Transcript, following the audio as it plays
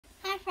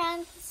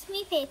it's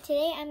me, Faith.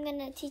 Today I'm going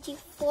to teach you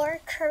 4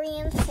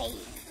 Korean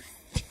sayings.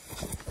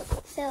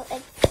 So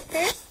it's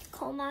first,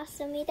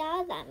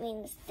 고맙습니다. That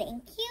means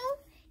thank you.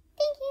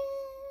 Thank you.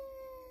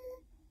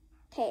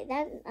 Okay,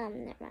 never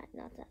mind,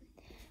 not that.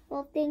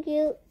 Well, thank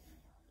you.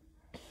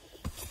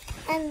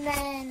 And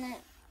then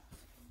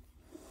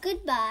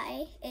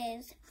goodbye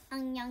is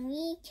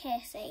안녕히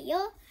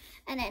계세요.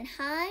 And then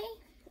hi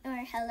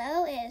or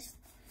hello is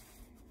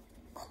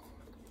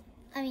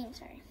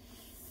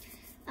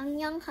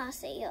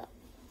안녕하세요.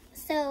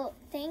 So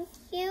thank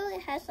you,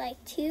 it has like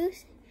 2.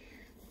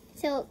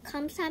 So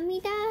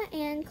감사합니다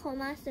and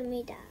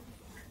고맙습니다.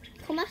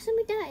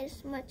 고맙습니다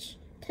is much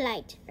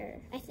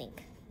politer, I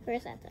think. Or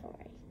is that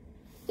alright?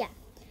 Yeah.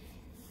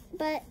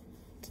 But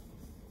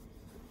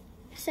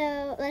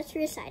so let's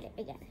recite it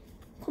again.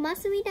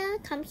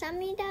 고맙습니다,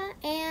 감사합니다,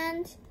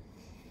 and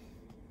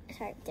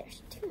sorry,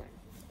 there's 2 more.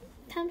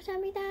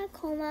 감사합니다,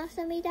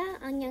 고맙습니다,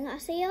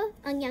 안녕하세요,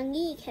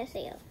 안녕히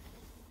계세요.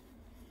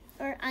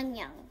 Or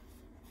안녕,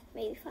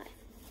 maybe 5.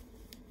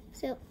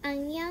 So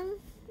안녕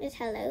is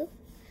hello,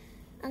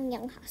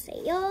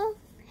 안녕하세요,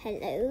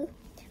 hello,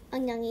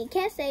 안녕히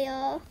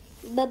계세요,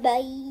 bye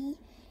bye,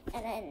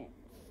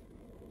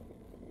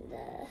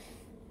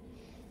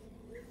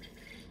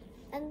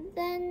 and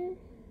then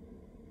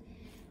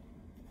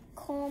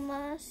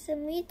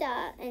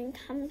고맙습니다 and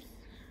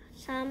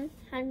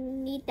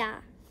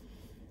감사합니다.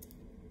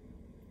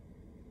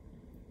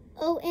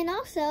 Oh, and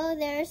also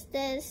there's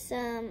this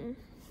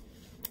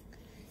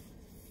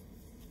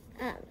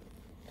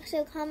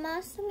so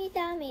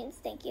고맙습니다 means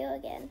thank you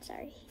again.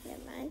 Sorry,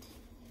 never mind.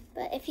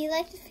 But if you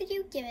like this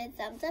video, give it a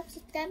thumbs up,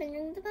 subscribe, and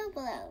ring the bell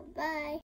below. Bye.